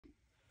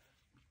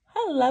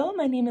Hello,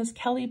 my name is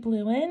Kelly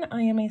Bluen.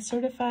 I am a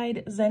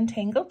certified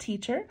Zentangle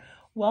teacher.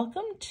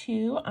 Welcome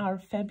to our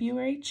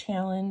February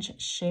challenge,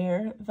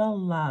 Share the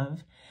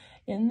Love.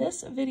 In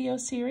this video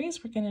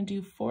series, we're going to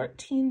do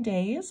 14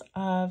 days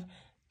of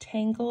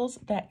tangles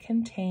that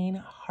contain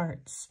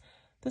hearts.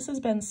 This has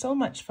been so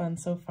much fun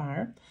so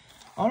far.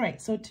 All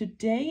right, so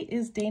today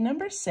is day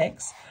number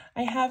 6.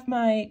 I have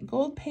my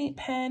gold paint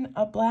pen,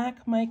 a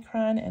black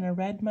micron, and a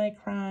red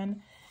micron,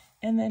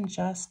 and then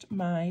just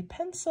my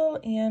pencil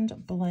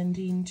and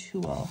blending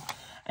tool.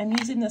 I'm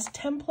using this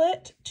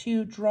template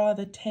to draw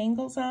the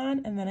tangles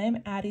on, and then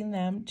I'm adding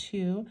them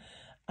to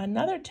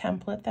another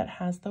template that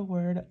has the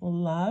word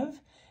love,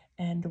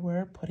 and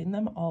we're putting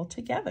them all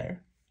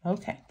together.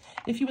 Okay,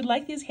 if you would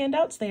like these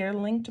handouts, they are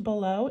linked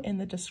below in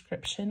the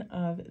description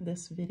of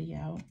this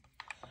video.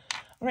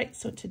 All right,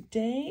 so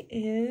today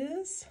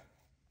is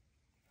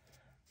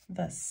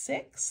the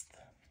 6th.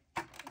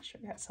 Make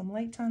sure I got some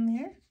light on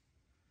there.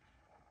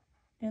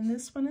 And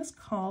this one is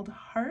called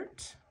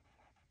Heartleaf.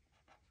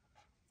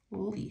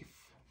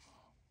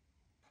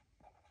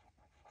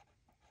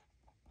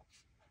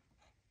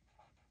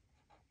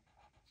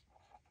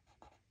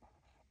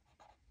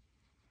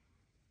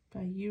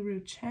 By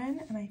Yuru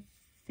Chen, and I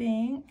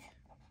think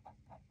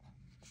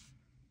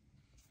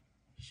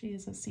she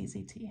is a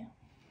CZT.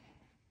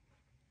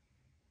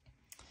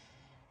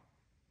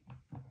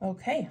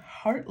 Okay,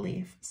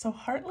 Heartleaf. So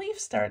Heartleaf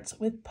starts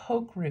with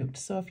poke root.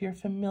 So if you're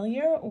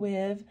familiar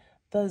with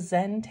the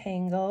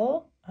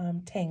Zentangle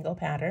tangle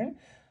pattern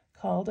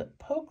called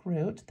poke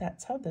root,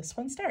 that's how this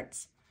one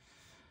starts.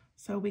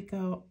 So we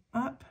go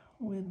up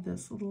with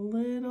this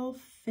little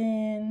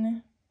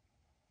thin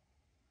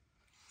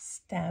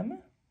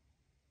stem.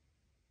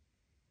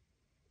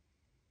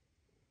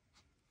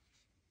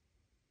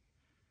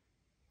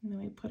 And then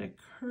we put a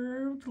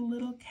curved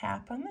little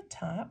cap on the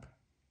top.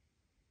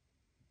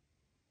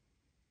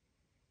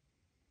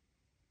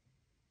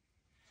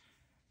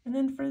 And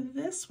then for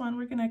this one,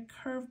 we're going to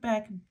curve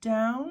back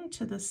down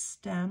to the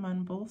stem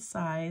on both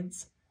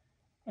sides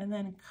and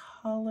then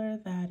color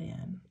that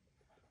in,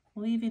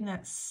 leaving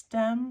that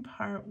stem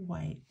part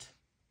white.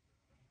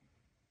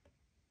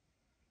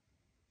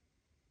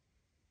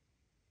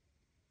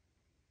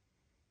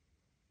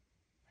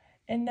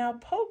 And now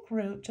poke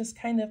root just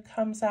kind of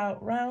comes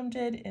out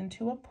rounded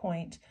into a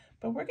point,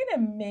 but we're going to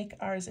make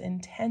ours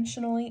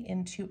intentionally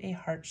into a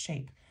heart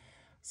shape.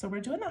 So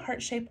we're doing the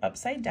heart shape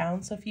upside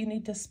down, so if you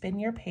need to spin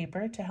your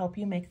paper to help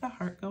you make the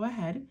heart, go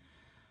ahead.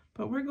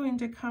 But we're going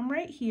to come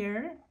right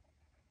here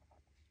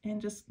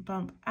and just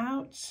bump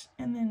out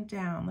and then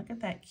down. Look at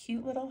that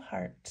cute little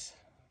heart.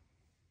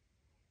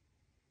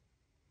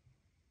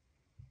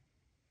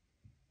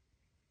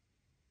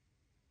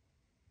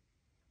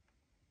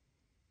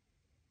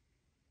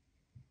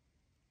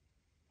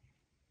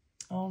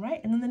 All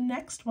right, and then the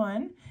next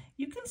one,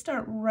 you can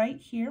start right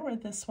here where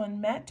this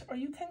one met, or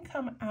you can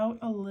come out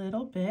a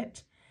little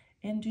bit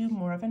and do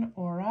more of an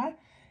aura.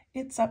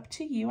 It's up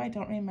to you. I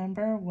don't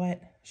remember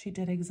what she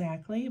did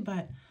exactly,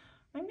 but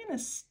I'm going to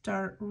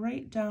start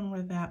right down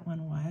where that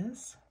one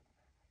was.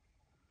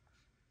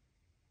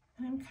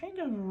 And I'm kind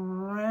of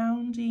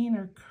rounding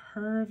or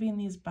curving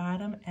these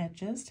bottom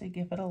edges to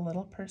give it a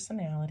little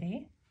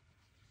personality.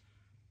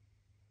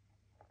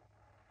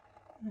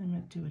 And I'm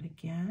going to do it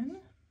again.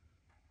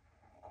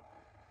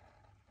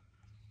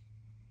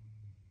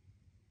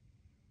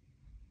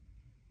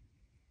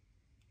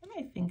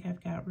 I think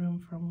I've got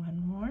room for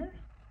one more.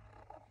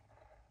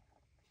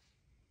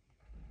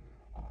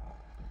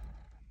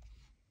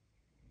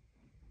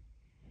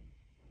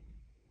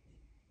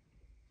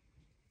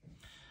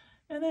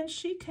 And then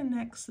she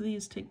connects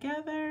these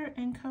together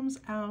and comes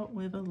out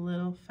with a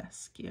little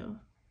fescue.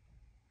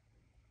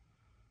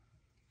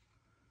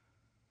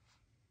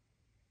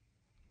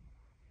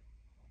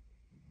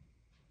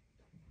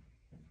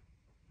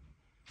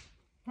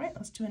 All right,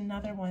 let's do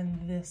another one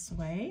this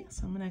way.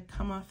 So I'm going to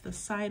come off the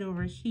side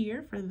over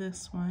here for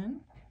this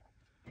one.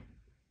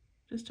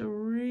 Just a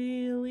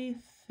really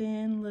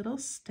thin little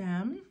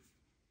stem.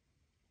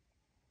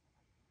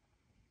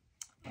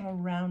 A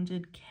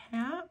rounded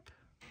cap.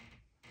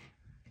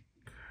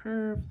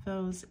 Curve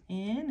those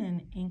in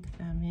and ink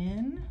them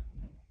in.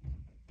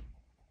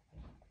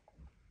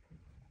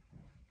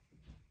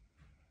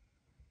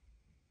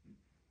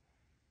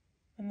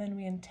 And then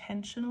we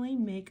intentionally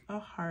make a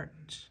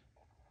heart.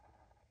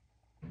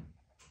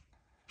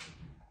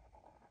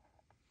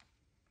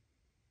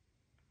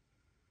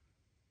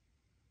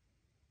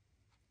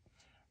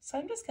 So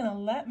I'm just going to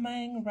let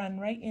mine run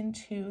right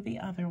into the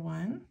other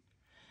one.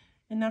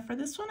 And now for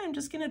this one, I'm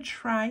just going to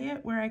try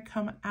it where I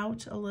come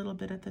out a little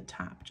bit at the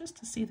top, just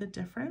to see the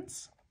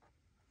difference.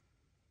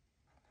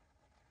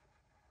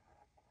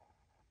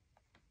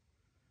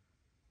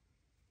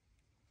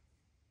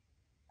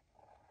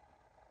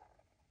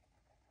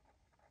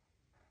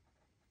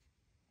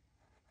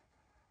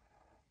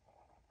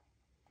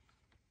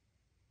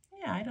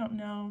 Yeah, I don't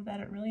know that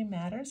it really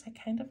matters. I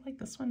kind of like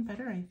this one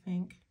better, I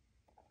think.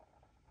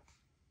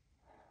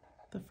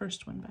 The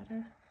first one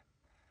better.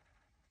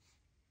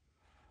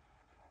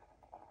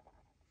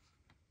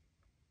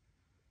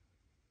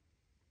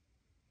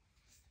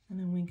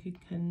 we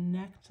could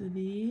connect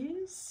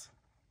these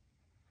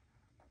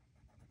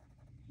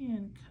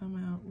and come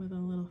out with a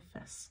little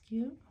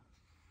fescue.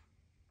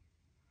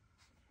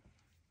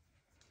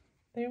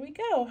 There we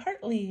go,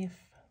 Heartleaf.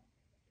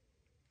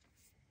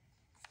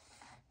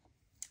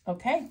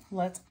 Okay,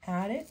 let's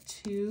add it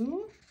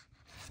to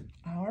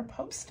our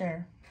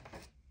poster.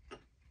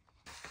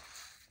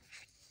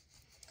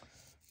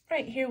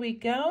 Right, here we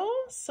go.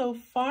 So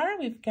far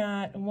we've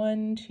got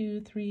 1,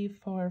 2, 3,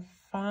 4,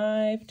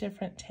 5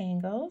 different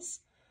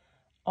tangles,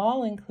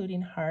 all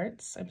including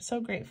hearts. I'm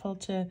so grateful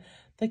to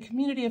the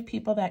community of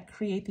people that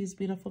create these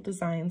beautiful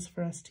designs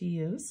for us to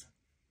use.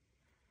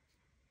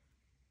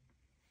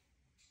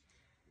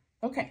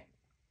 Okay,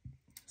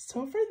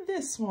 so for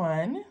this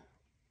one,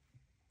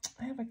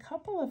 I have a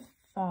couple of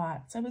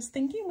thoughts. I was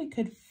thinking we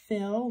could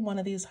fill one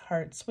of these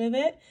hearts with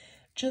it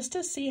just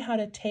to see how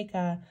to take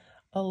a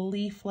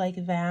leaf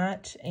like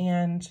that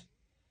and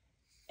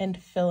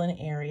fill an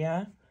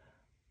area.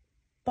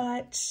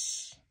 But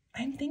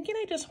I'm thinking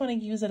I just want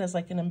to use it as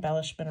like an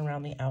embellishment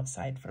around the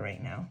outside for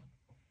right now.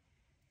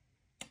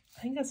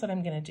 I think that's what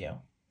I'm going to do.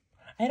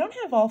 I don't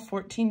have all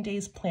 14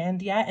 days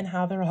planned yet and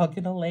how they're all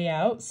going to lay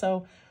out,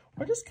 so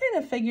we're just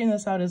kind of figuring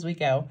this out as we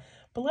go.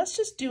 But let's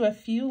just do a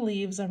few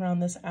leaves around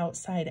this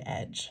outside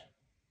edge.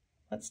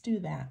 Let's do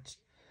that.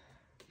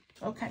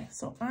 Okay,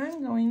 so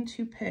I'm going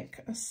to pick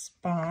a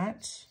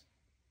spot.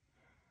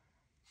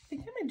 I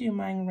think I'm going to do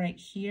mine right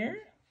here.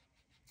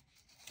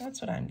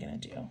 That's what I'm going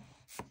to do. All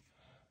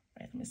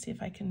right, let me see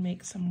if I can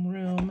make some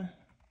room.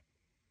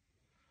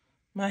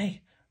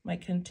 My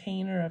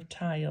container of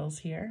tiles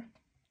here.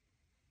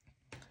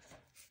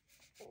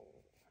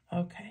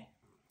 Okay.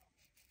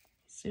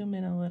 Zoom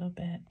in a little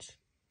bit.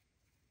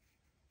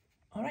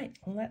 All right,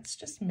 let's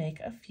just make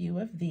a few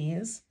of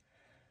these,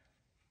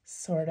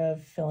 sort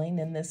of filling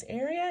in this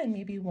area and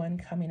maybe one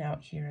coming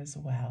out here as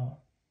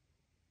well.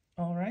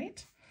 All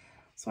right,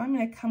 so I'm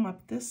going to come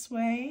up this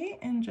way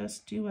and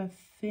just do a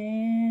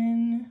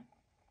thin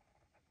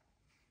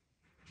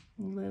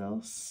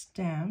little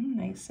stem,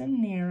 nice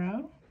and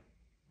narrow.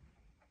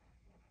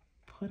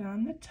 Put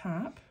on the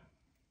top.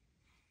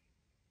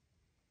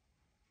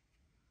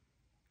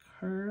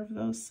 Curve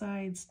those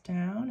sides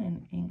down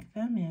and ink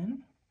them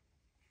in.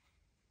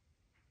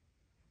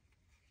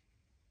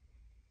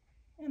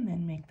 And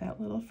then make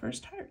that little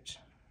first heart.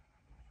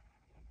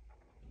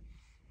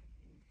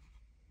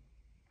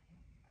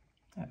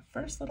 That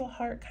first little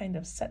heart kind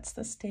of sets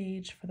the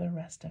stage for the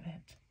rest of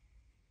it.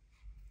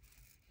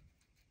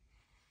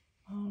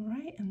 All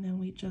right, and then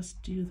we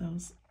just do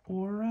those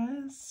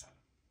auras.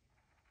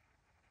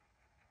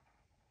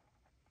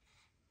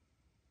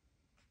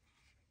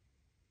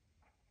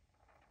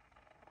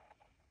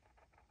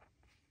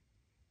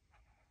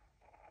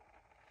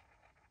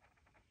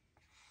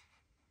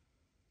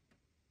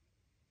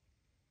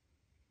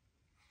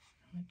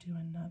 I'm going to do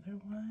another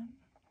one.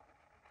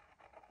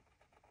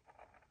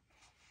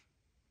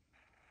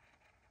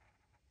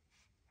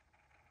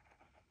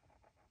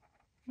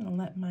 I'm going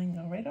to let mine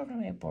go right over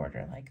my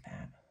border like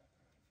that.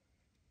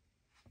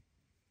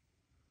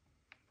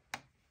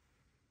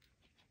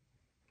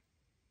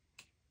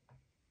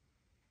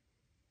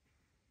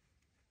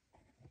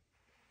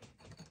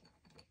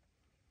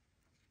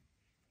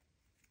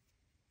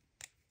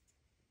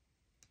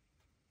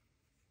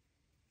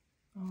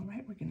 All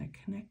right, we're going to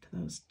connect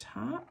those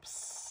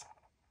tops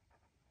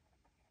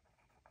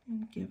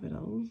and give it a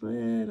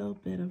little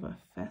bit of a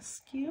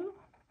fescue.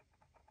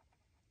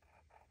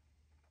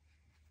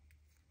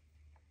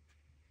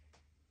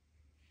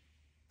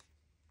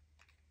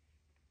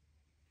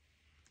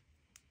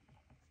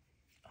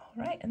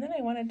 All right, and then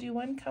I want to do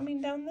one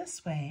coming down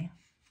this way.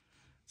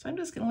 So I'm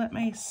just going to let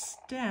my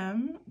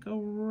stem go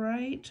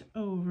right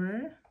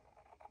over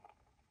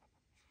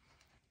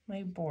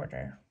my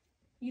border.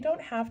 You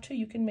don't have to,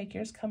 you can make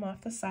yours come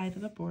off the side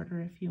of the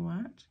border if you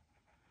want.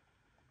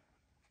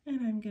 And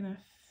I'm going to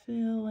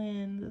fill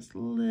in this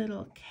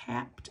little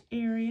capped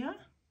area.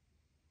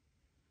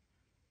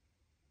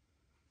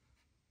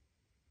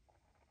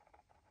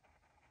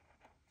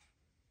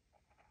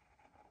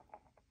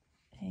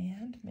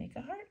 And make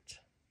a heart.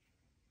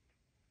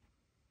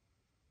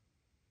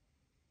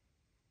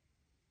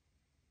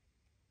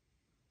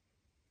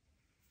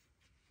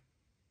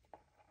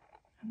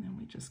 And then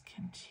we just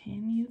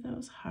continue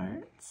those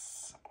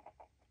hearts.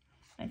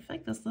 I feel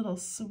like this little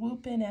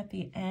swoop in at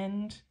the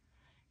end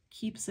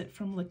keeps it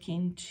from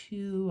looking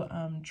too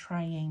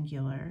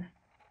triangular.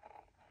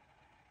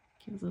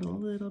 Gives it a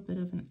little bit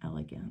of an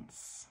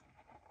elegance.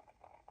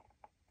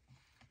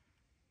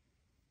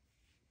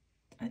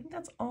 I think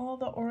that's all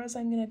the auras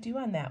I'm going to do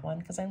on that one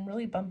because I'm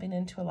really bumping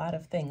into a lot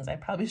of things. I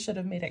probably should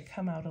have made it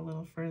come out a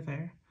little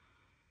further.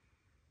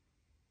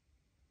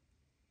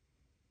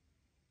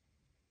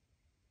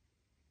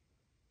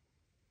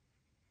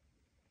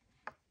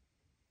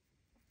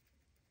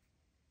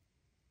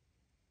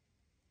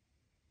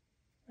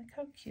 Look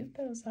how cute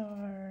those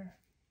are.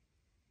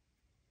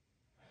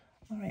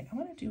 All right, I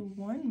want to do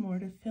one more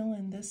to fill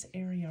in this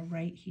area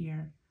right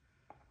here.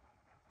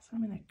 So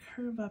I'm going to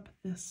curve up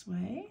this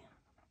way.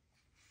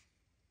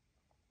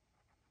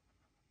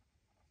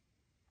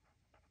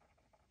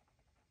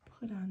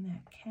 put on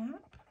that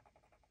cap.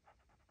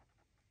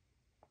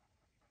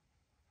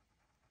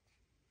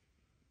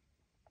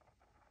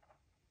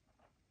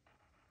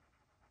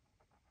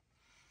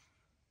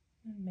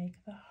 And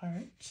make the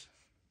heart.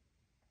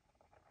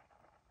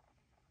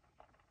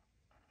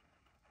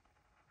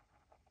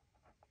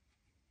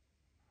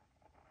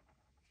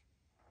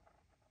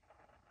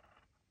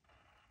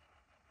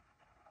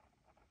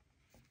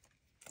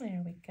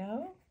 There we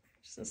go.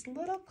 Just this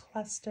little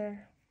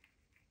cluster.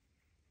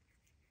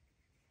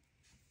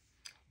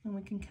 And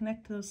we can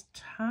connect those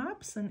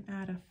tops and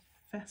add a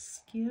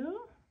fescue.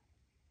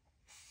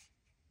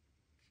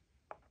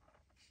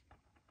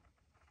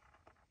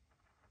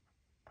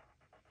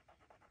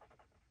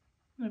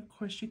 And of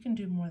course, you can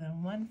do more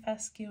than one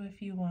fescue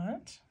if you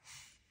want.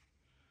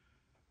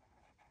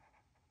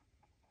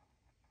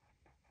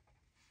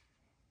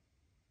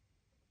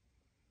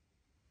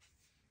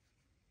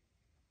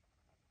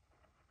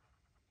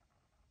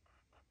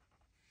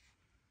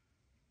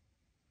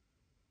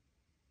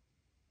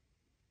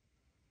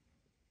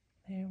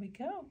 There we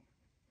go.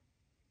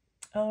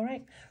 All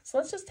right, so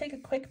let's just take a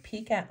quick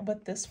peek at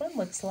what this one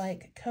looks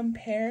like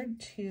compared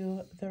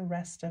to the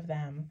rest of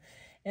them.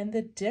 And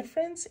the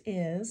difference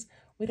is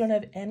we don't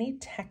have any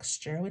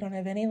texture. We don't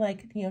have any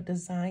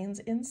designs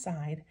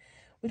inside.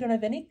 We don't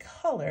have any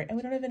color and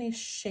we don't have any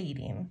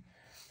shading.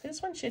 I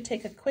just want you to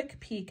take a quick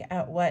peek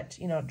at what,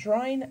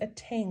 drawing a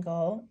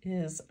tangle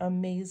is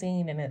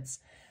amazing and it's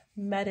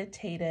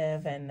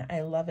meditative and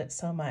I love it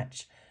so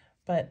much,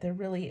 but there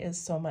really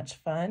is so much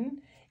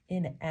fun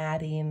in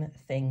adding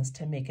things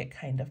to make it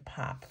kind of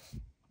pop,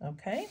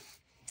 okay?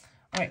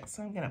 All right,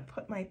 so I'm gonna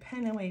put my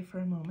pen away for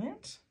a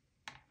moment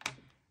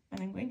and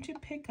I'm going to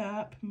pick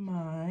up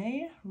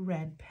my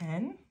red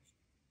pen.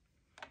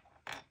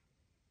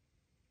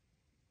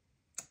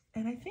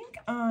 And I think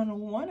on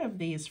one of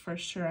these for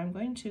sure, I'm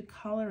going to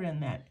color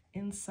in that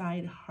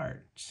inside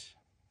heart,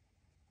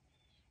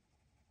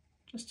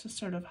 just to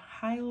sort of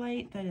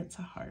highlight that it's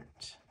a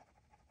heart.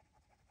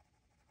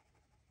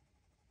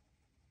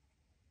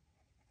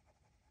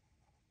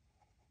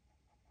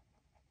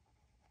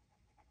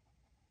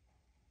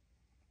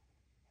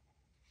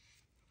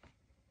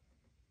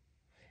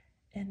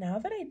 And now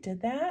that I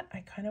did that,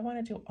 I kind of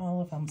want to do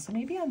all of them. So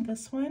maybe on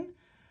this one,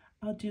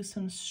 I'll do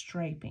some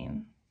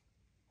striping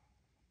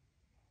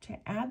to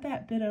add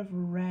that bit of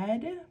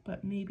red,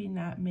 but maybe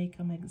not make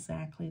them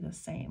exactly the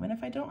same. And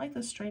if I don't like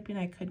the striping,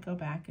 I could go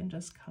back and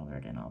just color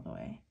it in all the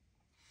way.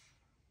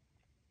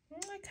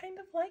 I kind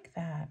of like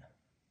that.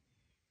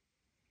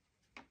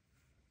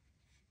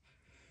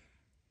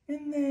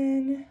 And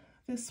then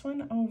this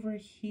one over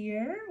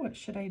here, what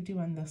should I do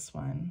on this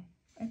one?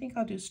 I think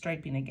I'll do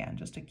striping again,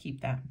 just to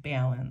keep that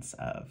balance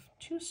of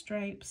 2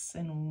 stripes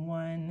and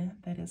 1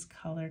 that is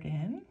colored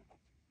in.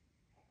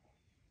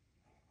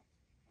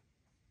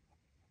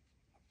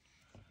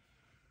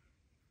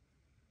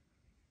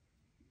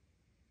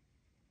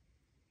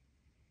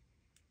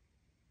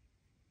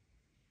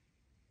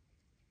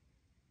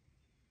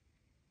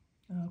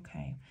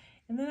 Okay,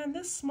 and then on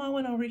this small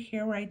one over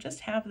here where I just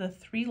have the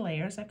 3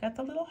 layers, I've got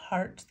the little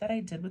heart that I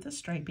did with the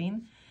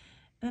striping.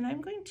 Then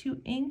I'm going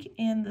to ink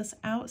in this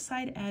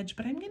outside edge,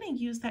 but I'm going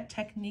to use that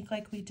technique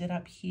like we did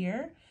up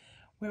here,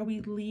 where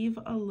we leave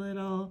a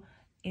little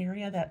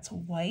area that's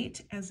white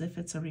as if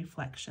it's a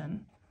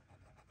reflection.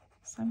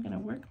 So I'm going to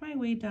work my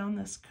way down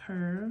this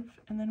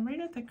curve, and then right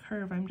at the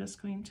curve, I'm just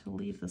going to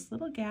leave this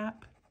little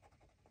gap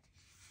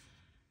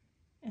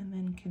and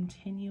then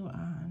continue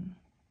on.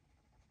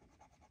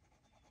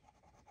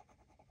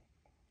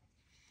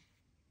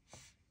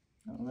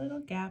 A little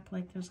gap,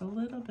 like there's a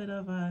little bit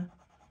of a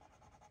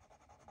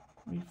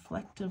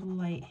reflective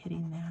light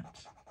hitting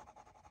that.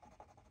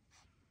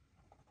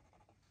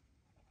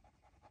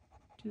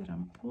 Do it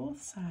on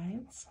both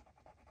sides.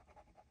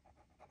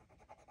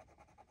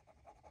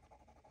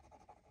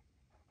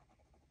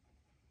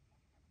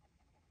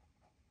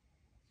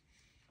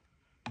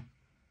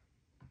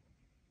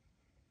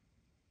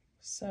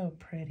 So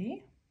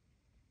pretty.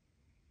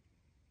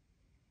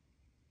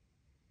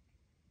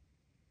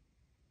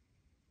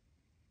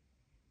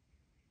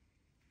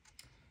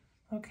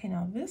 Okay,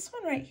 now this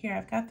one right here,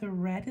 I've got the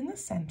red in the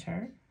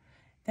center,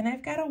 then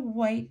I've got a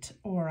white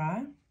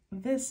aura.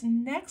 This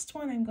next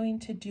one I'm going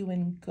to do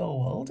in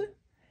gold,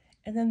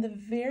 and then the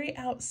very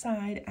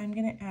outside, I'm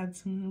going to add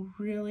some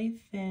really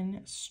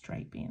thin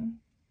striping.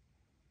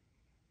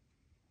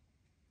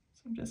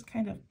 So I'm just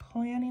kind of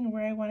planning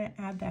where I want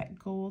to add that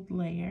gold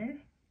layer.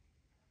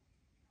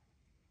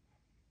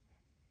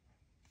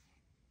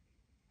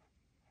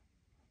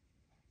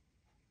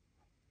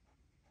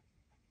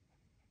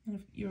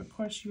 And of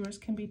course, yours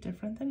can be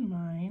different than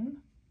mine.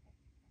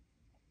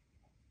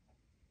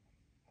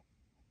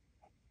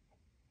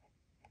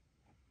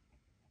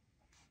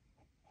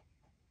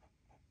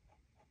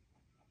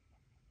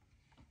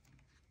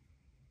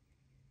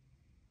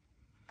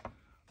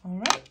 All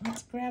right,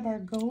 let's grab our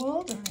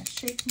gold. I'm gonna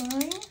shake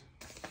mine.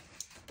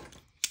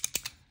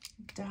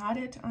 Dot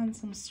it on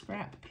some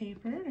scrap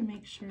paper to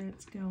make sure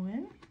it's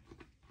going.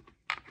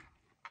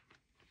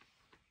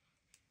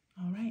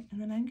 All right, right,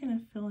 and then I'm going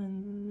to fill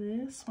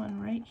in this one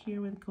right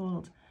here with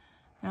gold.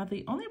 Now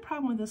the only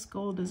problem with this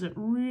gold is it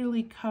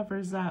really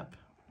covers up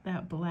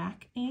that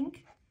black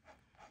ink,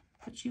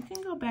 but you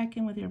can go back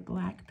in with your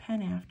black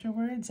pen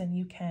afterwards and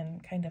you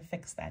can kind of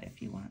fix that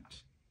if you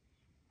want.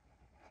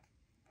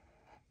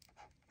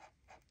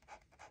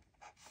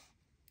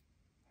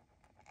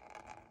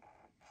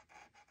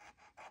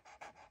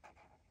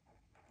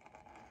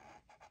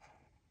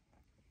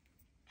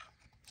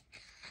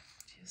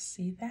 Do you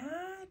see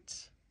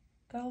that?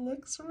 That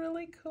looks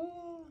really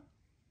cool.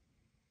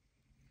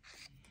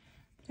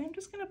 I'm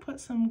just going to put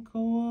some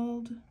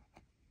gold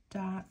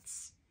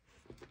dots,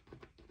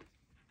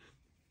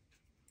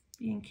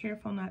 being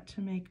careful not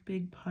to make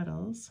big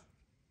puddles.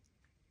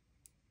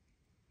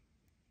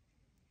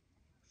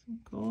 Some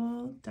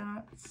gold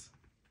dots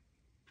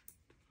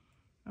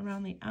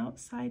around the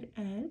outside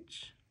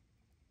edge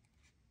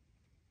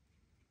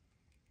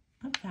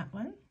of that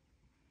one.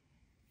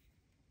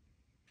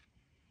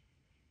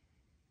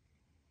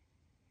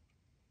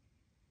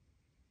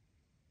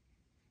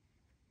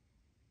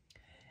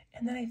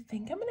 And then I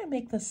think I'm going to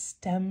make the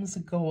stems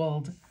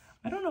gold.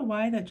 I don't know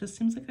why, that just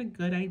seems like a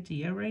good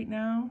idea right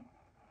now.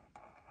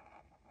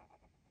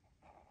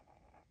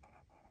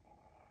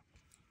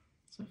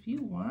 So if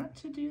you want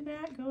to do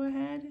that, go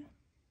ahead.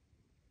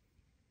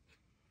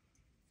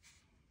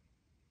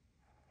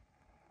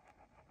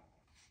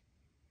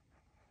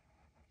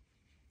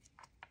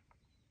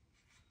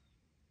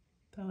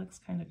 That looks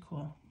kind of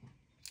cool.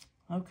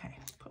 Okay,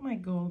 put my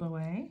gold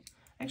away.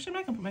 Actually, I'm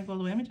not going to put my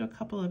gold away. I'm going to do a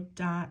couple of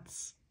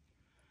dots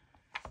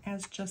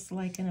as just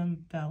like an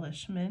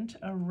embellishment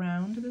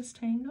around this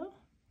tangle.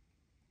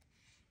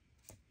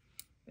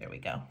 There we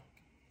go.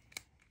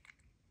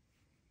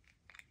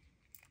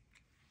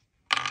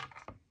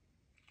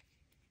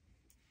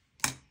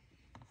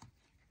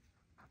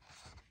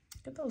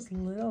 Look at those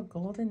little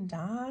golden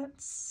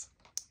dots.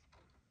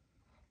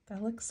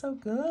 That looks so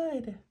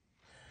good.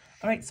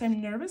 All right, so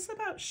I'm nervous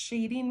about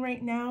shading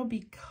right now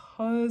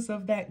because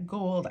of that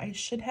gold. I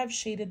should have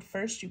shaded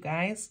first, you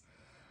guys.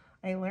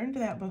 I learned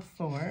that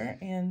before,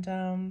 and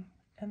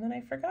then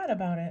I forgot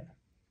about it.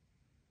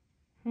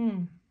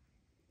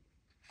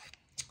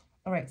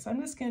 All right, so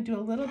I'm just going to do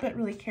a little bit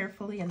really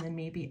carefully, and then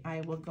maybe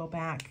I will go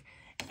back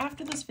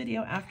after this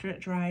video, after it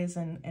dries,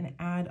 and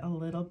add a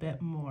little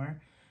bit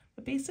more.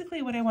 But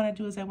basically what I want to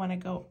do is I want to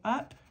go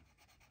up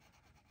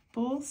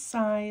both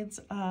sides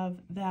of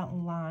that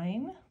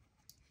line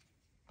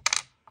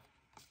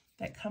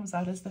that comes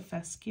out as the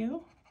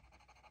fescue.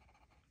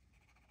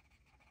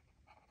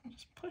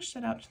 Just push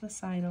it out to the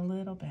side a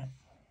little bit.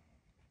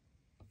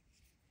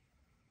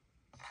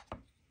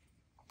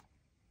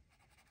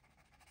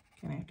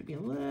 Again, I have to be a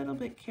little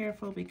bit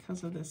careful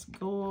because of this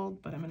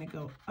gold, but I'm going to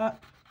go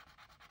up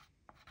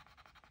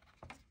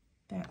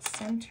that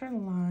center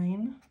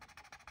line.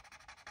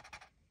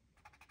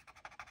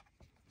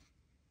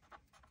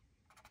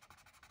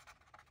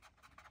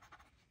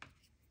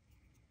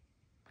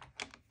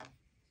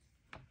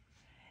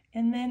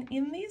 And then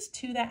in these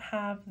two that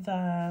have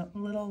the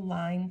little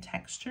line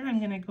texture, I'm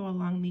going to go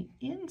along the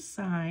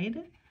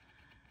inside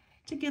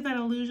to give that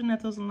illusion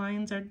that those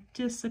lines are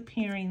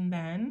disappearing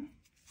then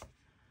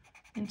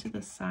into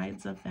the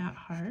sides of that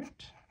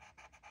heart.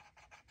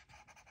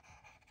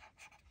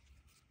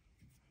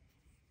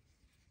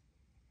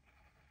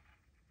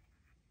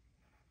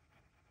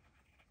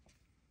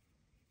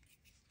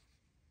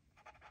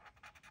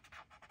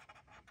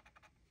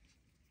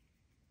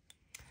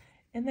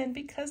 And then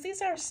because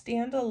these are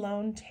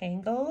standalone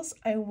tangles,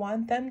 I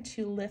want them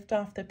to lift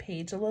off the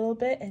page a little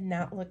bit and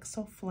not look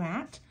so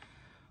flat.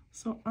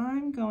 So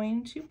I'm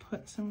going to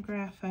put some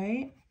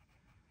graphite,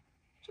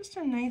 just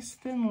a nice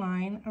thin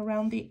line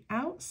around the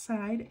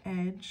outside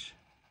edge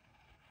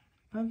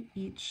of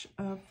each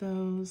of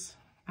those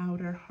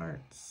outer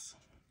hearts.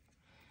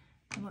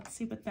 And let's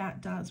see what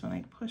that does when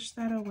I push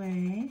that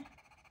away.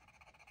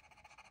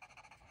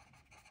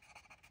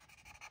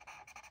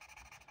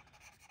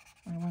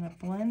 I want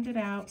to blend it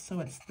out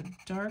so it's the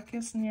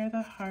darkest near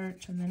the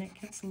heart and then it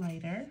gets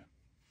lighter.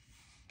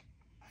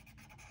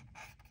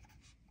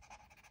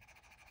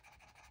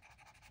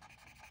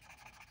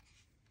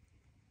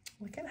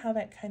 Look at how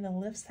that kind of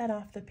lifts that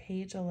off the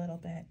page a little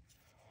bit.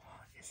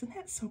 Isn't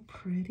that so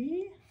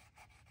pretty?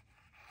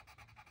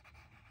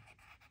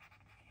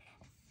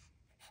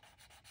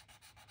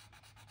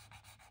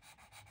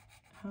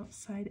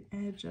 Outside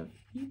edge of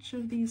each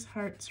of these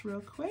hearts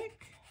real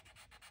quick.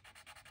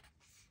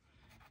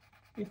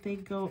 If they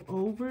go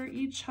over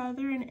each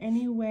other in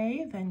any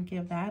way, then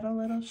give that a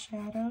little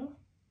shadow.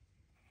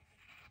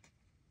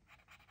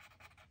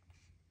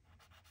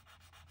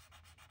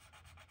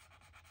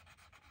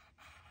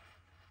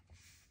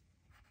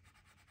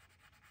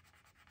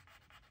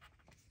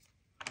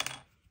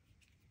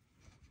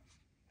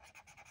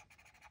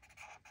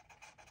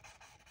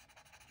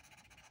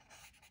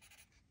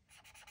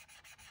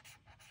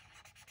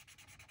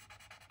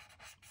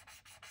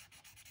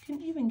 You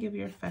can even give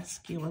your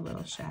fescue a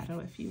little shadow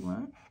if you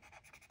want.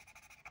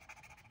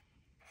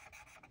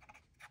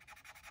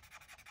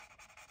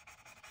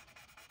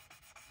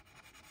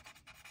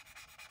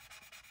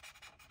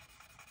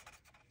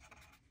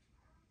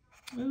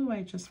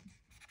 I just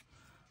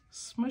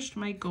smushed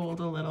my gold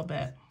a little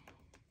bit.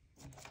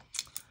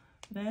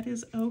 That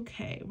is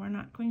okay. We're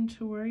not going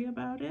to worry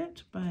about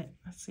it, but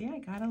let's see, I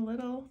got a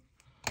little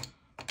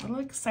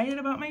excited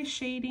about my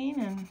shading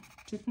and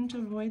didn't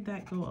avoid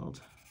that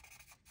gold.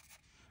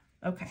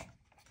 Okay,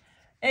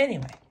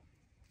 anyway,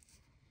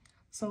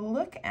 so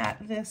look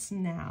at this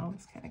now.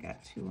 It's kind of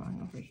got too long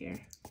over here.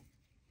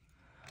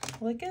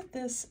 Look at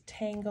this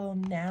tangle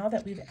now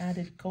that we've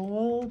added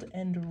gold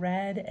and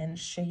red and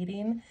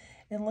shading,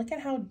 and look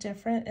at how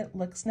different it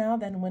looks now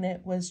than when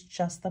it was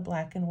just the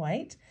black and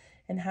white,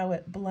 and how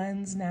it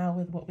blends now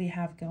with what we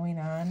have going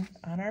on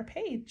our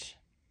page.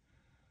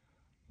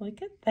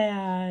 Look at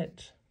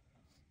that.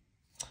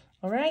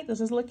 All right, this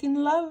is looking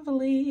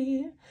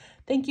lovely.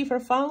 Thank you for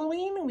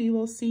following. We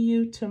will see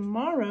you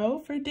tomorrow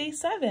for day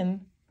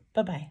 7.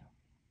 Bye-bye.